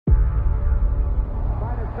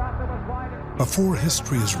Before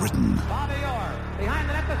history is written,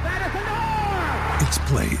 it's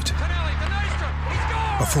played.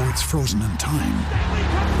 Before it's frozen in time,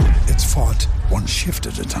 it's fought one shift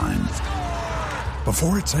at a time.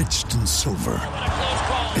 Before it's etched in silver,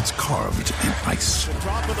 it's carved in ice.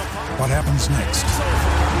 What happens next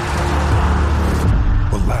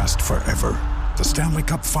will last forever. The Stanley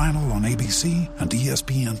Cup Final on ABC and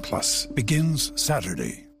ESPN Plus begins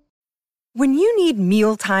Saturday. When you need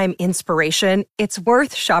mealtime inspiration, it's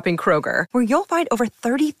worth shopping Kroger, where you'll find over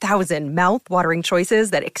 30,000 mouth-watering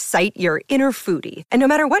choices that excite your inner foodie. And no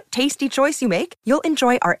matter what tasty choice you make, you'll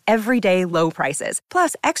enjoy our everyday low prices,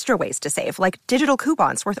 plus extra ways to save, like digital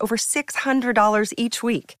coupons worth over $600 each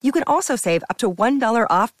week. You can also save up to $1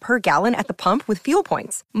 off per gallon at the pump with fuel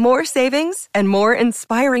points. More savings and more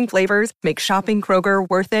inspiring flavors make shopping Kroger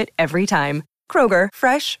worth it every time. Kroger,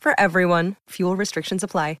 fresh for everyone. Fuel restrictions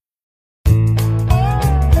apply.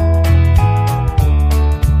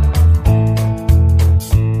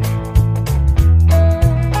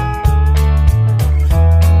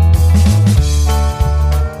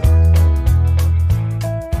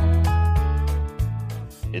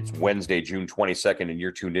 It's Wednesday, June 22nd, and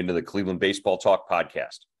you're tuned into the Cleveland Baseball Talk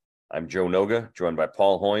podcast. I'm Joe Noga, joined by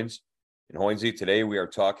Paul Hoynes. And Hoynesy, today we are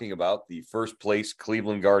talking about the first place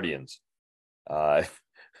Cleveland Guardians.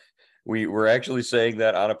 We're actually saying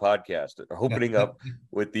that on a podcast, opening up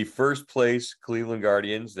with the first place Cleveland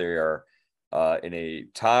Guardians. They are in a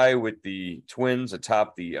tie with the Twins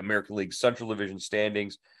atop the American League Central Division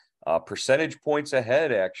standings, percentage points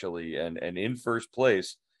ahead, actually, and in first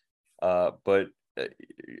place. But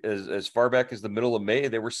as far back as the middle of May,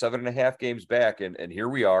 they were 7.5 games back, and here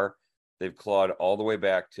we are. They've clawed all the way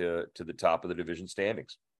back to the top of the division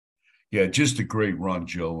standings. Yeah, just a great run,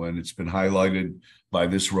 Joe, and it's been highlighted by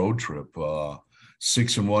this road trip.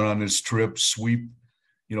 6-1 on this trip, sweep,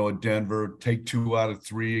 at Denver, take 2 out of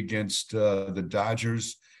 3 against the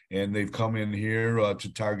Dodgers, and they've come in here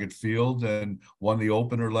to Target Field and won the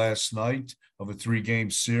opener last night of a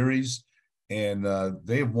 3-game series. And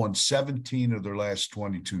they have won 17 of their last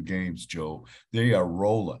 22 games, Joe. They are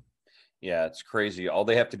rolling. Yeah, it's crazy. All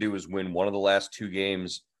they have to do is win one of the last 2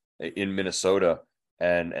 games in Minnesota,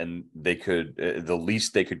 and they could the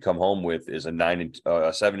least they could come home with is a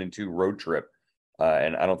 7-2 road trip.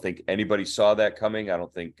 And I don't think anybody saw that coming. I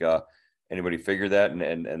don't think anybody figured that.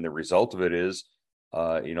 And the result of it is,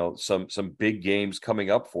 some big games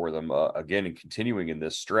coming up for them again and continuing in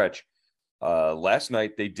this stretch. Last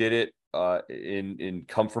night they did it in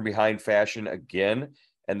come from behind fashion again,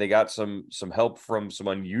 and they got some help from some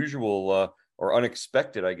unusual or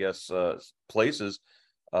unexpected, I guess, places,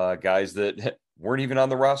 guys that weren't even on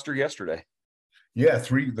the roster yesterday. Yeah,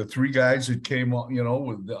 the three guys that came on,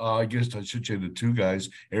 with I guess I should say the 2 guys.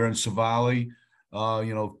 Aaron Savali,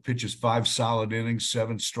 pitches 5 solid innings,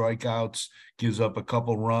 7 strikeouts, gives up a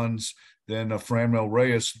couple runs. Then Franmil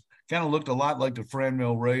Reyes kind of looked a lot like the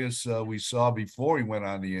Franmil Reyes we saw before he went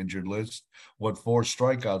on the injured list, 4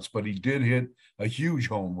 strikeouts, but he did hit a huge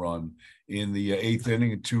home run in the 8th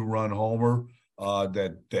inning, a 2-run homer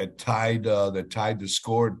that tied the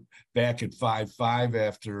score back at 5-5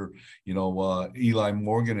 after, Eli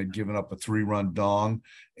Morgan had given up a 3-run dong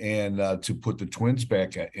and to put the Twins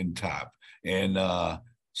back in top. And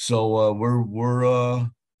so we're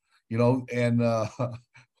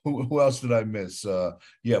who else did I miss?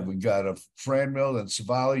 We got a Franmil and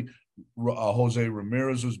Savali. Jose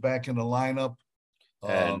Ramirez was back in the lineup.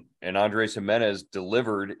 And Andres Jimenez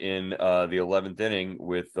delivered in the 11th inning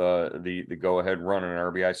with the go-ahead run on an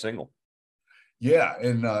RBI single. Yeah,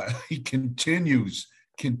 and he continues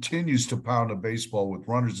to pound the baseball with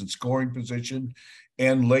runners in scoring position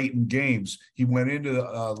and late in games. He went into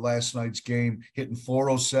last night's game hitting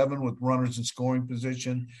 .407 with runners in scoring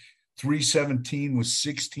position. .317 with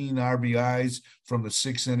 16 RBIs from the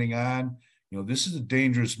 6th inning on. This is a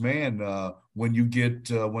dangerous man when you get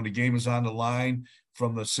when the game is on the line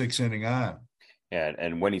from the 6th inning on.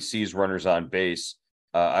 And when he sees runners on base,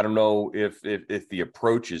 I don't know if the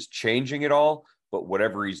approach is changing at all, but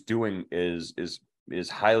whatever he's doing is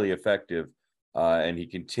highly effective, and he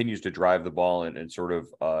continues to drive the ball and sort of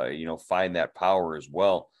find that power as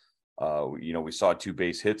well. We saw 2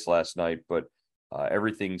 base hits last night, but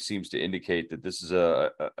everything seems to indicate that this is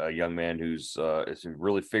a young man who's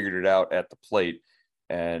really figured it out at the plate,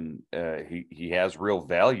 and he has real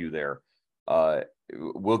value there.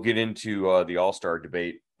 We'll get into the All-Star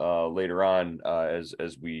debate later on as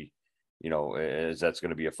we, as that's going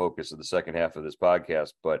to be a focus of the second half of this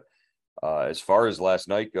podcast. But as far as last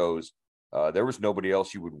night goes, there was nobody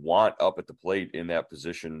else you would want up at the plate in that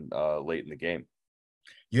position late in the game.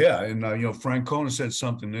 Yeah, and Francona said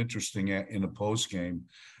something interesting in the post game.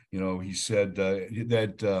 He said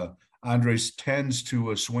that Andres tends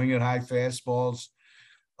to swing at high fastballs,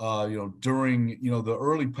 during the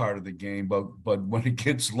early part of the game, but when it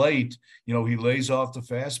gets late, he lays off the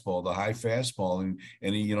fastball, the high fastball,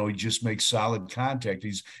 and he just makes solid contact.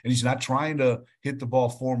 He's not trying to hit the ball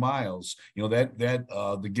 4 miles.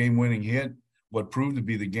 The game winning hit, what proved to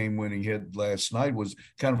be the game winning hit last night, was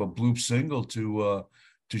kind of a bloop single to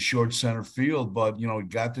short center field, but he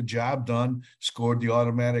got the job done, scored the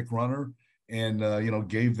automatic runner, and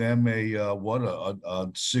gave them a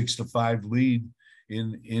 6-5 lead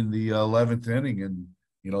in the 11th inning. And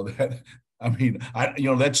that, I mean,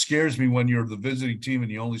 that scares me when you're the visiting team and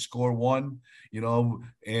you only score one,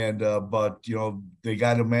 and but they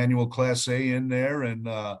got Emmanuel Clase in there, and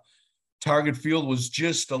target field was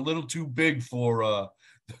just a little too big for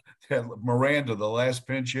Miranda, the last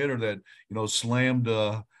pinch hitter that slammed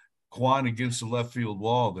Kwan against the left field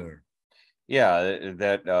wall there. Yeah,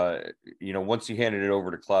 that once you handed it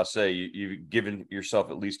over to Clase, you've given yourself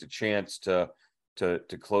at least a chance to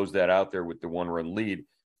close that out there with the 1-run lead,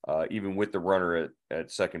 even with the runner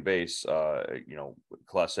at second base.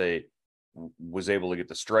 Clase was able to get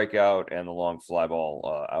the strikeout and the long fly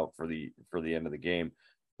ball out for the end of the game.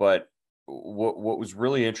 But what was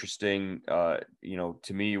really interesting, to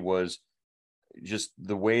me, was just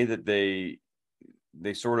the way that they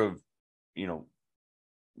sort of,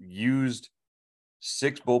 used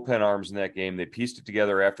 6 bullpen arms in that game. They pieced it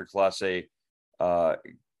together after Clase, or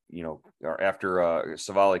after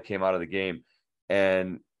Savali came out of the game,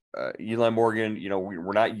 and Eli Morgan,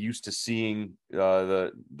 we're not used to seeing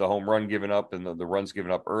the home run given up and the runs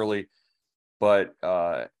given up early, but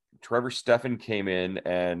Trevor Stephan came in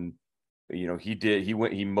and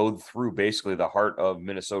he mowed through basically the heart of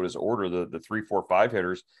Minnesota's order. The 3, 4, 5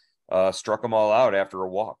 hitters struck them all out after a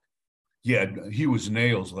walk. Yeah, he was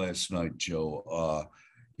nails last night, Joe.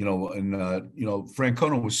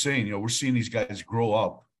 Francona was saying, we're seeing these guys grow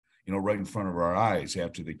up, right in front of our eyes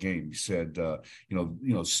after the game. He said,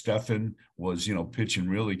 Stephan was, pitching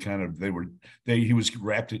really kind of, he was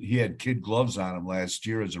wrapped he had kid gloves on him last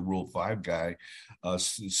year as a Rule 5 guy.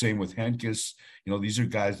 Same with Hentges. These are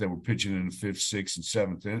guys that were pitching in the 5th, 6th, and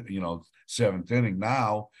 7th inning.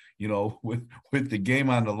 Now, with the game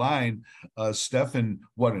on the line, Stephan,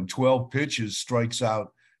 in 12 pitches, strikes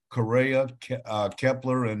out Correa,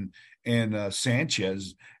 Kepler, and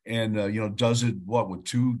Sanchez, and does it with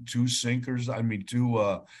two sinkers? I mean,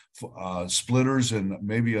 2 splitters and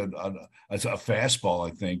maybe a fastball,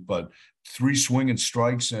 I think, but 3 swinging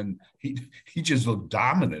strikes, and he just looked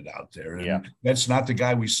dominant out there. And yeah, that's not the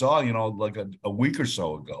guy we saw, like a week or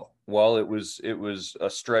so ago. Well, it was a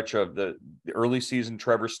stretch of the early season.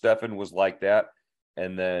 Trevor Stephan was like that,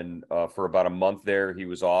 and then for about a month there, he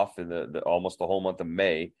was off in the almost the whole month of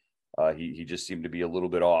May. He just seemed to be a little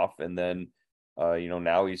bit off, and then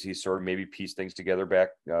now he's sort of maybe pieced things together back.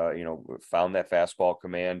 Found that fastball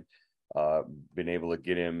command, been able to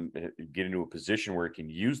get into a position where he can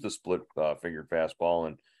use the split fingered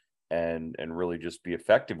fastball and really just be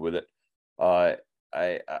effective with it. I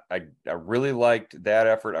really liked that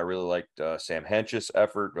effort. I really liked Sam Hentges'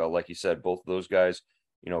 effort. Like you said, both of those guys,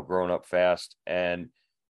 growing up fast, and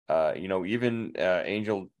even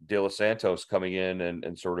Angel De Los Santos coming in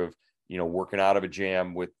and sort of working out of a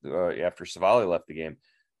jam with after Savali left the game.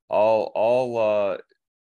 All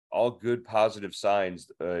good positive signs.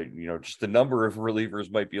 Just the number of relievers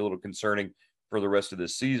might be a little concerning for the rest of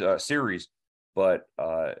this series, but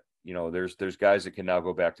there's guys that can now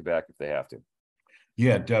go back to back if they have to.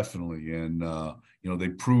 Yeah, definitely. And, they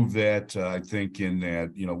proved that, I think, in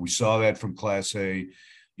that, we saw that from Clase,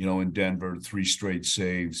 in Denver, 3 straight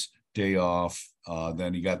saves, day off.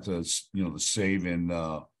 Then he got the save in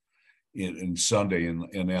Sunday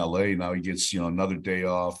in LA. Now he gets, another day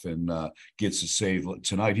off and gets a save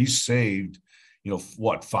tonight. He's saved,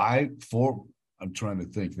 5, 4. I'm trying to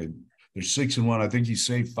think. They're 6-1. I think he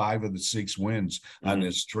saved 5 of the 6 wins on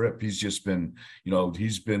this trip. He's just been,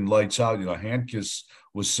 he's been lights out. Hentges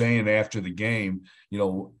was saying after the game,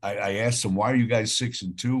 I asked him, why are you guys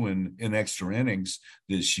 6-2 in extra innings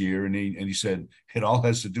this year? And he said, it all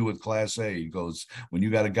has to do with Clase. He goes, when you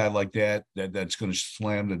got a guy like that's going to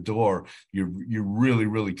slam the door, you're really,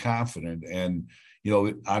 really confident. And,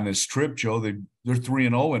 on this trip, Joe, they're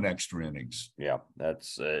 3-0 in extra innings. Yeah,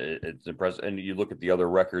 that's it's impressive. And you look at the other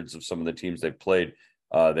records of some of the teams they've played,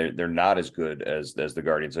 they're not as good as the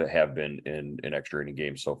Guardians have been in extra inning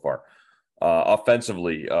games so far.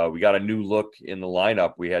 Offensively, we got a new look in the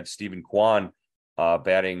lineup. We had Stephen Kwan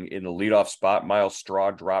batting in the leadoff spot. Miles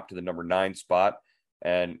Straw dropped to the number 9 spot,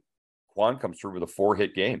 and Quan comes through with a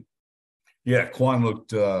 4-hit game. Yeah, Quan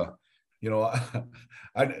looked. I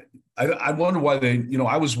wonder why they.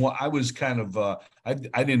 I was kind of.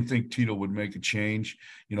 I didn't think Tito would make a change.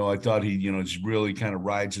 I thought he. Just really kind of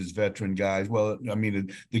rides his veteran guys. Well, I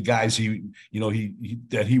mean, the guys he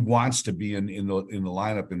that he wants to be in the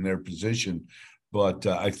lineup in their position. But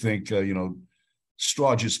I think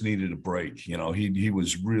Straw just needed a break.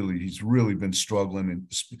 He's really been struggling,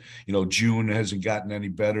 and June hasn't gotten any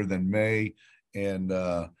better than May, and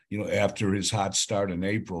after his hot start in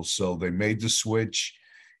April, so they made the switch.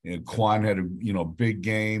 And Quan had a big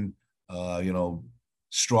game.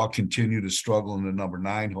 Straw continued to struggle in the number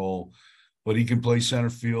 9 hole, but he can play center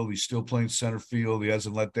field. He's still playing center field. He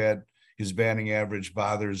hasn't let his batting average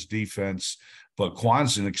bother his defense. But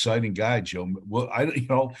Quan's an exciting guy, Joe. Well,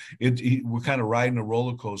 we're kind of riding a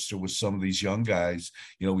roller coaster with some of these young guys.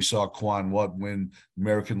 We saw Quan win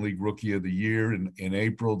American League Rookie of the Year in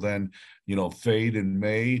April, then fade in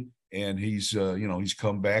May, and he's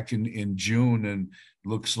come back in June and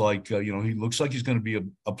looks like he looks like he's going to be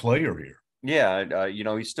a player here. Yeah,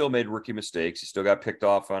 he still made rookie mistakes. He still got picked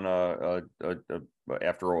off on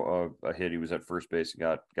after a hit. He was at first base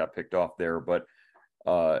and got picked off there, but.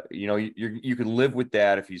 You can live with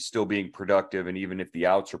that if he's still being productive, and even if the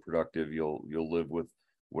outs are productive, you'll live with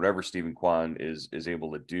whatever Steven Kwan is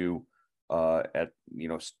able to do to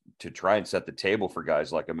try and set the table for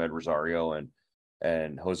guys like Amed Rosario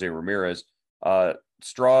and Jose Ramirez.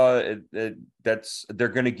 Straw, they're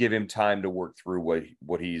going to give him time to work through what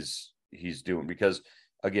he's doing, because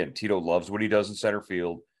again, Tito loves what he does in center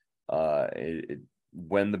field.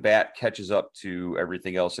 When the bat catches up to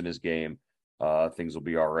everything else in his game, things will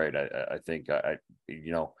be all right. I think, but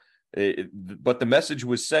the message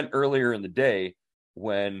was sent earlier in the day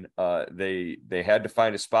when they had to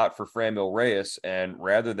find a spot for Franmil Reyes, and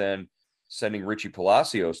rather than sending Richie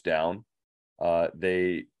Palacios down,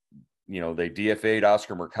 they DFA'd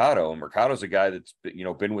Oscar Mercado, and Mercado's a guy that's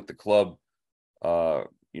been with the club, for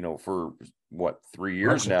what, 3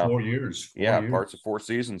 years now? 4 years. Parts of 4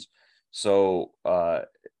 seasons. So the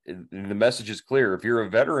message is clear. If you're a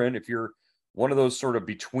veteran, if you're one of those sort of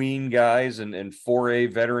between guys and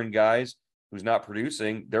 4A veteran guys who's not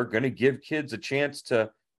producing, they're going to give kids a chance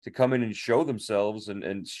to come in and show themselves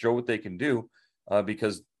and show what they can do,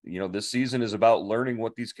 because, this season is about learning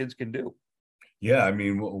what these kids can do. Yeah. I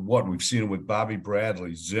mean, what we've seen with Bobby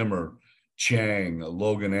Bradley, Zimmer, Chang,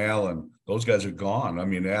 Logan Allen, those guys are gone. I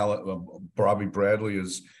mean, Bobby Bradley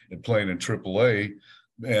is playing in AAA,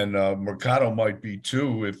 and Mercado might be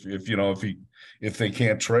too, if they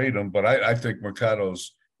can't trade him. But I think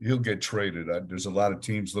he'll get traded. There's a lot of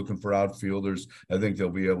teams looking for outfielders. I think they'll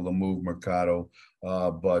be able to move Mercado.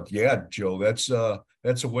 But yeah, Joe, that's a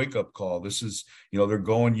wake-up call. This is, they're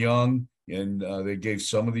going young, and they gave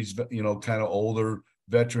some of these, kind of older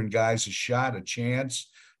veteran guys a chance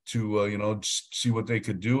to, see what they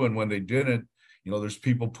could do. And when they didn't, there's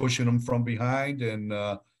people pushing them from behind, and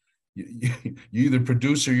you either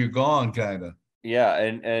produce or you're gone, kind of. Yeah,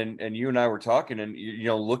 and you and I were talking, and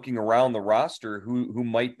looking around the roster, who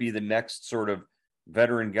might be the next sort of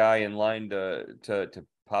veteran guy in line to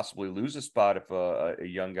possibly lose a spot if a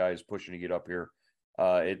young guy is pushing to get up here.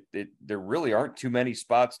 There really aren't too many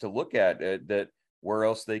spots to look at that where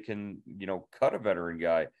else they can cut a veteran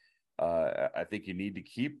guy. I think you need to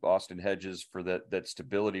keep Austin Hedges for that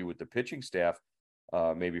stability with the pitching staff,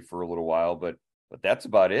 maybe for a little while, but that's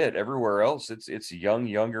about it. Everywhere else, it's young,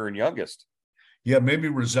 younger, and youngest. Yeah, maybe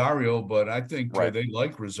Rosario, but I think right. They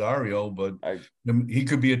like Rosario, but he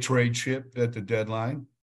could be a trade chip at the deadline.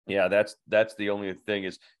 Yeah, that's the only thing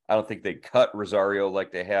is I don't think they cut Rosario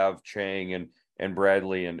like they have Chang and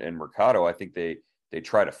Bradley and Mercado. I think they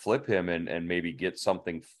try to flip him and maybe get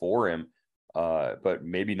something for him, but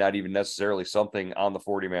maybe not even necessarily something on the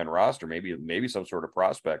 40-man roster. Maybe some sort of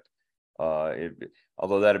prospect.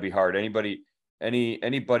 Although that'd be hard. Anybody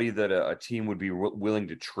that a team would be willing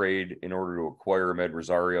to trade in order to acquire Amed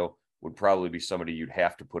Rosario would probably be somebody you'd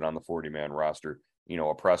have to put on the 40-man roster.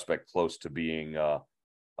 A prospect close to being a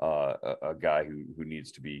guy who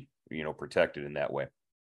needs to be protected in that way.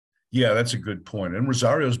 Yeah, that's a good point. And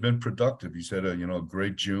Rosario's been productive. He's had a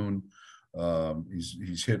great June.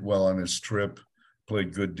 He's hit well on his trip,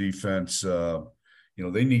 played good defense.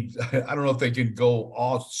 They need, I don't know if they can go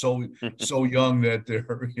all so young that they're,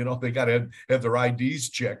 they got to have their IDs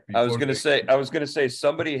checked. I was going to say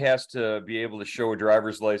somebody has to be able to show a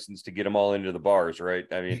driver's license to get them all into the bars, right?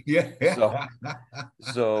 I mean, yeah.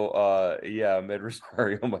 So Amed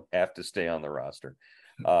Rosario might have to stay on the roster,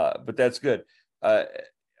 but that's good.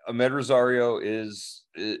 Amed Rosario has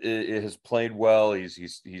played well.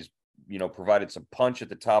 He's provided some punch at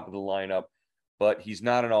the top of the lineup, but he's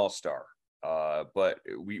not an all-star. But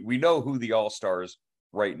we know who the all-stars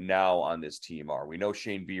right now on this team are. We know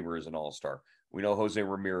Shane Bieber is an all-star. We know Jose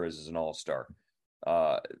Ramirez is an all-star.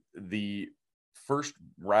 The first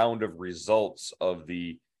round of results of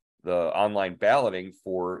the online balloting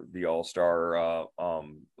for the all-star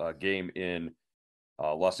game in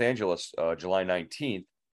Los Angeles, July 19th,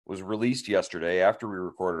 was released yesterday after we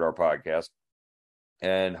recorded our podcast.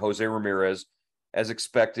 And Jose Ramirez, as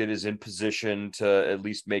expected, is in position to at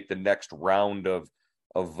least make the next round of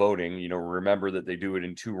voting. Remember that they do it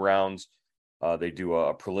in 2 rounds. They do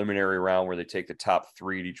a preliminary round where they take the top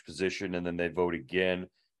 3 at each position, and then they vote again.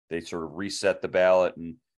 They sort of reset the ballot,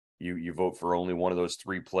 and you vote for only one of those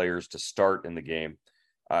 3 players to start in the game.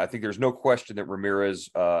 I think there's no question that Ramirez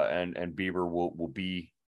and Bieber will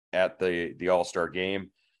be at the All-Star game.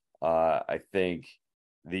 I think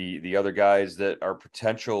the other guys that are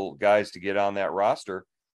potential guys to get on that roster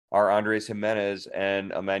are Andres Gimenez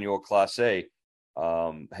and Emmanuel Clase.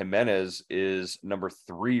 Gimenez is number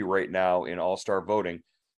 3 right now in all-star voting.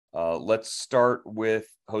 Let's start with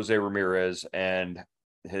Jose Ramirez and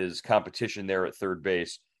his competition there at third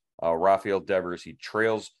base. Rafael Devers, he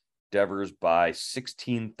trails Devers by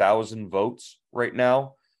 16,000 votes right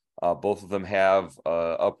now. Both of them have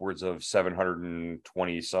upwards of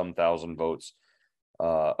 720 some thousand votes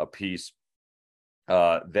apiece.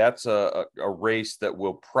 That's a race that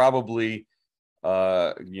will probably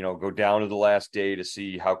go down to the last day to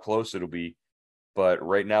see how close it'll be. But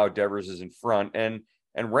right now, Devers is in front, and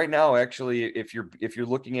right now, actually, if you're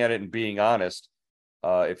looking at it and being honest,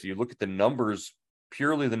 if you look at the numbers,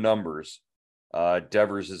 purely the numbers,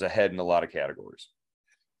 Devers is ahead in a lot of categories.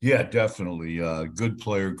 Yeah, definitely. Good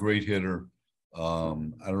player, great hitter. I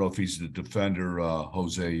don't know if he's the defender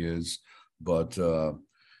Jose is, but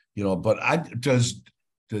does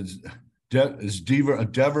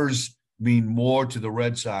Devers mean more to the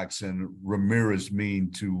Red Sox than Ramirez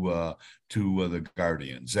mean to the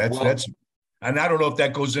Guardians? That's, and I don't know if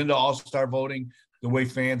that goes into all-star voting the way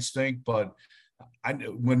fans think, but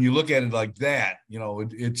when you look at it like that,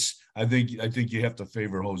 I think you have to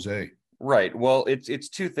favor Jose. Right. Well, it's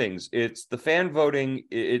 2 things. It's the fan voting.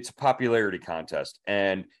 It's a popularity contest.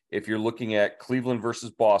 And if you're looking at Cleveland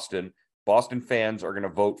versus Boston fans are going to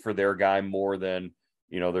vote for their guy more than,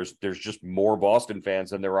 there's just more Boston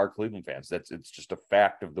fans than there are Cleveland fans. It's just a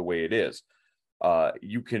fact of the way it is.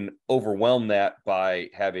 You can overwhelm that by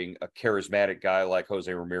having a charismatic guy like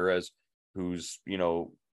Jose Ramirez, who's,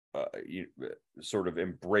 sort of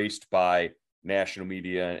embraced by national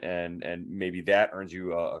media, and maybe that earns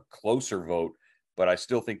you a closer vote. But I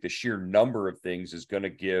still think the sheer number of things is going to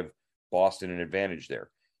give Boston an advantage there.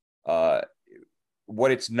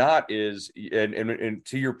 What it's not is, and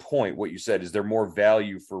to your point, what you said is there more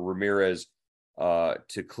value for Ramirez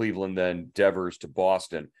to Cleveland than Devers to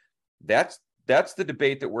Boston. That's the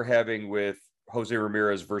debate that we're having with Jose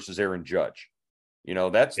Ramirez versus Aaron Judge.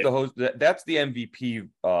 That's the MVP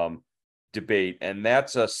debate, and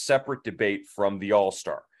that's a separate debate from the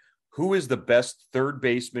All-Star. Who is the best third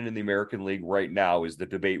baseman in the American League right now is the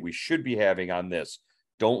debate we should be having on this.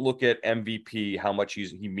 Don't look at MVP, how much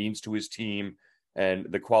he means to his team, and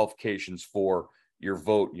the qualifications for your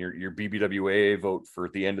vote, your BBWAA vote for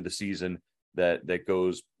at the end of the season that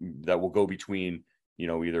will go between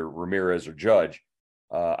either Ramirez or Judge.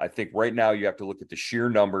 I think right now you have to look at the sheer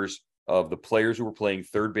numbers of the players who are playing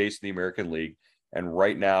third base in the American League, and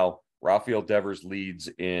right now Rafael Devers leads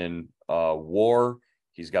in WAR.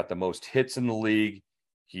 He's got the most hits in the league.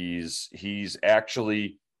 He's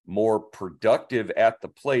actually more productive at the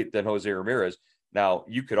plate than Jose Ramirez. Now,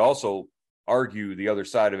 you could also argue the other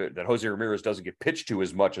side of it, that Jose Ramirez doesn't get pitched to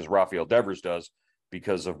as much as Rafael Devers does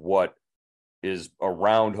because of what is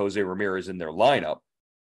around Jose Ramirez in their lineup.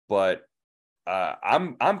 But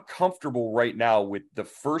I'm comfortable right now with the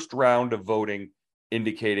first round of voting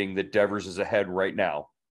indicating that Devers is ahead right now.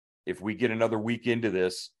 If we get another week into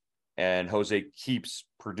this and Jose keeps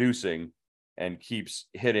producing and keeps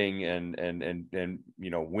hitting and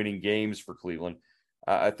winning games for Cleveland,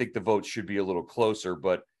 I think the votes should be a little closer.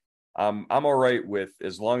 But I'm all right with,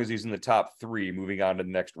 as long as he's in the top 3, moving on to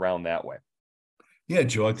the next round that way. Yeah,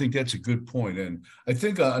 Joe, I think that's a good point. And I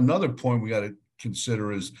think another point we got to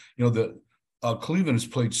consider is, Cleveland has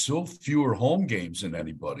played so fewer home games than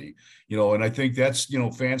anybody, and I think that's,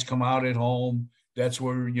 fans come out at home. That's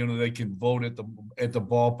where, they can vote at the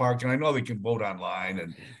ballpark. And I know they can vote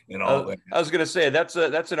online and all that. I was going to say, that's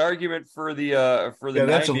an argument for the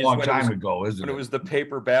that's a long time ago, isn't it? When it was the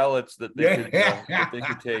paper ballots that they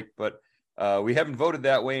could take. But We haven't voted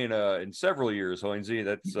that way in several years, Hoinsey.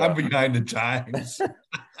 That's I'm behind the times.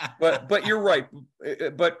 but you're right.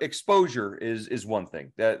 But exposure is one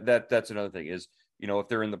thing. That's another thing. Is, if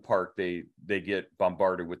they're in the park, they get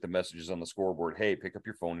bombarded with the messages on the scoreboard. Hey, pick up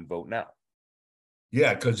your phone and vote now.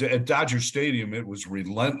 Yeah, because at Dodger Stadium it was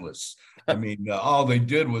relentless. I mean, all they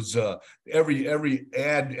did was every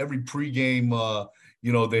ad, every pregame.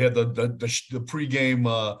 They had the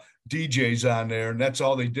pregame DJs on there, and that's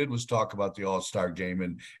all they did was talk about the All-Star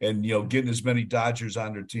game and getting as many Dodgers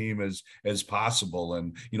on their team as possible,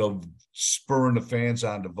 and spurring the fans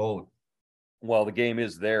on to vote. Well, the game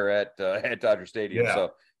is there at Dodger Stadium, Yeah.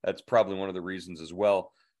 So that's probably one of the reasons as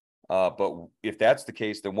well. But if that's the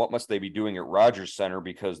case, then what must they be doing at Rogers Center?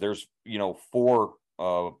 Because there's 4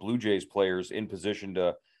 Blue Jays players in position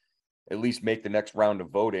to at least make the next round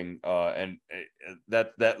of voting, and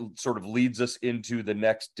that sort of leads us into the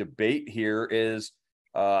next debate here. Is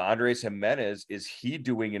Andres Giménez, is he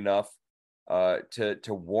doing enough to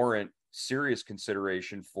warrant serious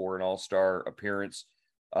consideration for an All-Star appearance,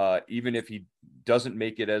 even if he doesn't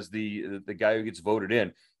make it as the guy who gets voted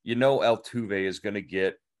in? Altuve is going to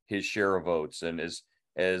get his share of votes, and as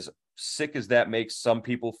sick as that makes some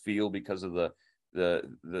people feel because of the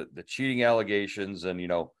cheating allegations, and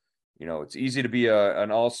it's easy to be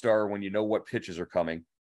an all-star when you know what pitches are coming.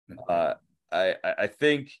 I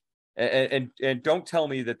think, and don't tell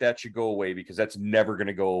me that should go away, because that's never going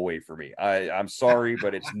to go away for me. I'm sorry,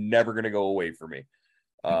 but it's never going to go away for me.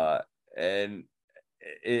 And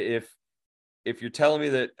if you're telling me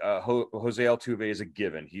that Jose Altuve is a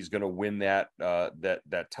given, he's going to win that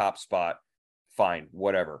top spot, fine,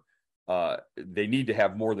 whatever. They need to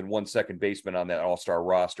have more than one second baseman on that all-star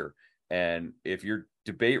roster. And if your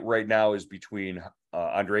debate right now is between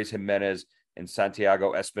Andres Giménez and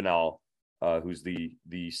Santiago Espinal, who's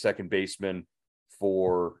the second baseman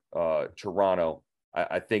for Toronto,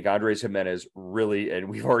 I think Andres Giménez really, and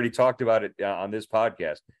we've already talked about it on this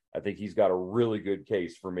podcast, I think he's got a really good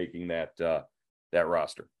case for making that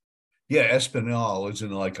roster. Yeah, Espinal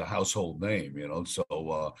isn't like a household name,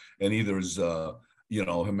 so and either is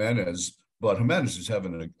Giménez, but Giménez is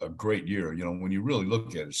having a great year. When you really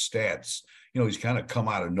look at his stats, he's kind of come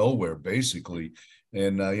out of nowhere basically.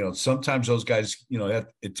 And sometimes those guys,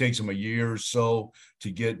 it takes them a year or so to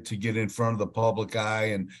get in front of the public eye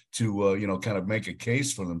and to kind of make a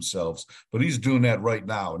case for themselves. But he's doing that right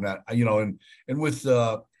now, and that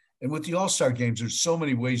and with the All-Star games, there's so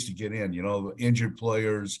many ways to get in. Injured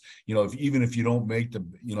players. Even if you don't make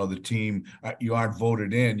the team, you aren't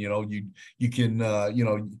voted in. You can.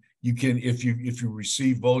 You can, if you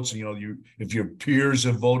receive votes, if your peers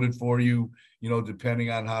have voted for you,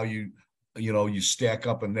 depending on how you stack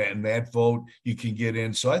up in that vote, you can get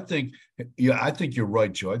in. So I think you're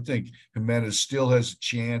right, Joe. I think Giménez still has a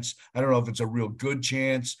chance. I don't know if it's a real good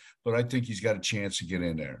chance, but I think he's got a chance to get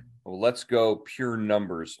in there. Well, let's go pure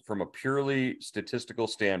numbers. From a purely statistical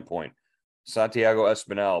standpoint, Santiago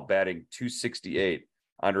Espinal batting .268,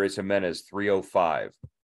 Andres Giménez .305.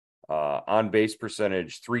 On base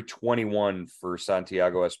percentage, .321 for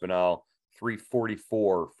Santiago Espinal,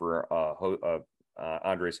 .344 for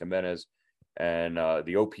Andres Giménez, and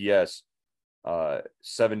the OPS,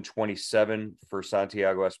 .727 for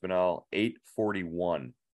Santiago Espinal,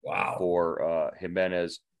 .841 for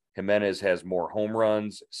Giménez. Giménez has more home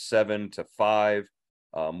runs, 7-5,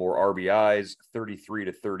 more RBIs,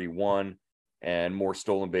 33-31, and more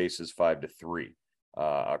stolen bases, 5-3.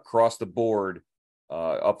 Across the board,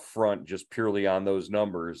 up front, just purely on those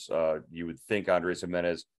numbers, you would think Andres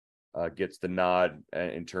Giménez gets the nod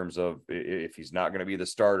in terms of, if he's not going to be the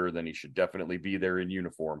starter, then he should definitely be there in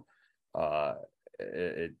uniform. And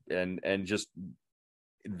just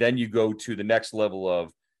then you go to the next level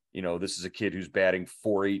of, this is a kid who's batting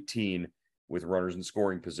 .418 with runners in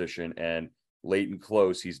scoring position, and late and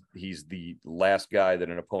close, he's the last guy that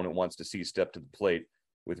an opponent wants to see step to the plate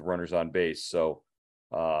with runners on base. So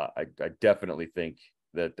I definitely think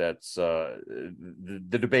that's the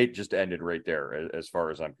debate just ended right there, as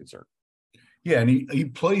far as I'm concerned. Yeah, and he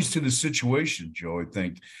plays to the situation, Joe. I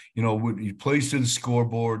think he plays to the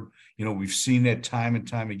scoreboard. We've seen that time and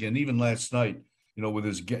time again. Even last night, with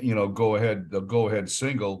his go ahead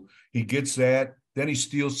single, he gets that. Then he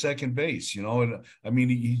steals second base. And I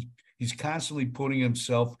mean he's constantly putting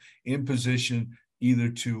himself in position either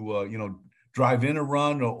to drive in a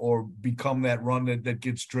run or become that run that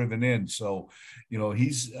gets driven in. So,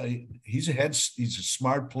 he's a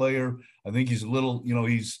smart player. I think he's a little, he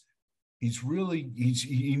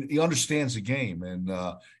understands the game, and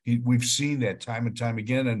we've seen that time and time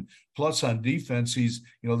again. And plus on defense, he's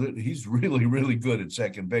really, really good at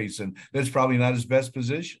second base, and that's probably not his best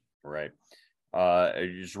position. Right.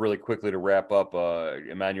 Just really quickly to wrap up,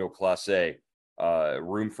 Emmanuel Clase,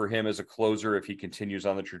 room for him as a closer if he continues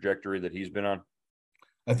on the trajectory that he's been on?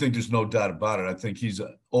 I think there's no doubt about it. I think he's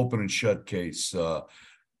an open and shut case.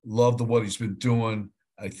 Love what he's been doing.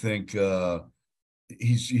 I think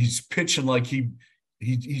he's pitching like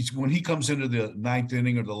he's when he comes into the ninth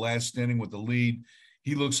inning or the last inning with the lead,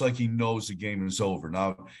 he looks like he knows the game is over.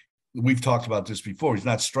 Now, we've talked about this before. He's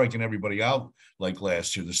not striking everybody out like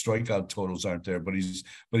last year. The strikeout totals aren't there, but he's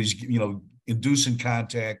inducing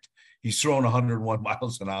contact. He's throwing 101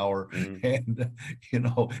 miles an hour, and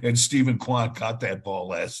and Stephen Kwan caught that ball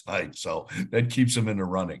last night, so that keeps him in the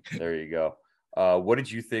running. There you go. What did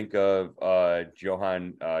you think of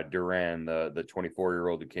Johan Duran, the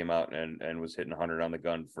 24-year-old who came out and was hitting 100 on the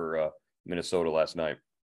gun for Minnesota last night?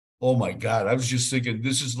 Oh my God! I was just thinking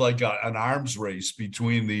this is like an arms race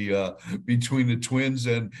between the Twins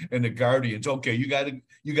and the Guardians. Okay, you got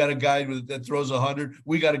a guy that throws 100.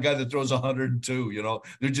 We got a guy that throws 102.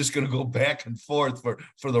 They're just going to go back and forth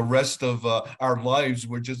for the rest of our lives.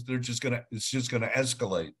 It's just going to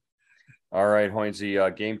escalate. All right,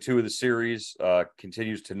 Hoynesy, game 2 of the series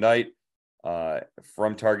continues tonight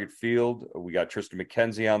from Target Field. We got Tristan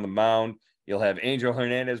McKenzie on the mound. You'll have Angel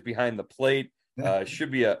Hernandez behind the plate.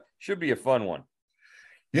 Should be a fun one.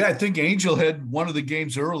 Yeah, I think Angel had one of the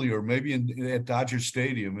games earlier, maybe at Dodger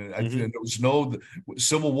Stadium. And there was no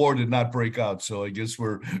Civil War did not break out, so I guess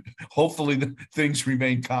hopefully things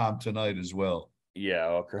remain calm tonight as well.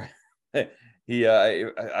 Yeah, okay.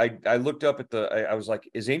 I looked up at I was like,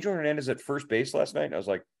 is Angel Hernandez at first base last night? And I was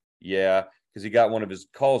like, yeah, because he got one of his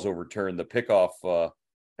calls overturned. The pickoff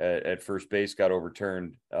at first base got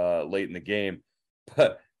overturned late in the game,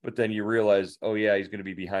 but then you realize, oh yeah, he's going to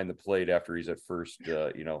be behind the plate after he's at first,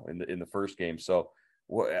 in the first game. So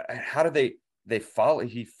how did they follow?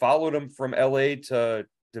 He followed him from LA to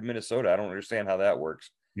Minnesota. I don't understand how that works.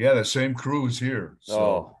 Yeah, the same crew is here. So.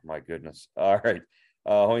 Oh my goodness. All right.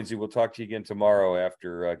 Hoynesy, we'll talk to you again tomorrow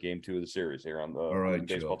after game 2 of the series here on the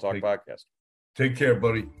Baseball Talk podcast. Take care,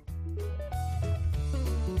 buddy.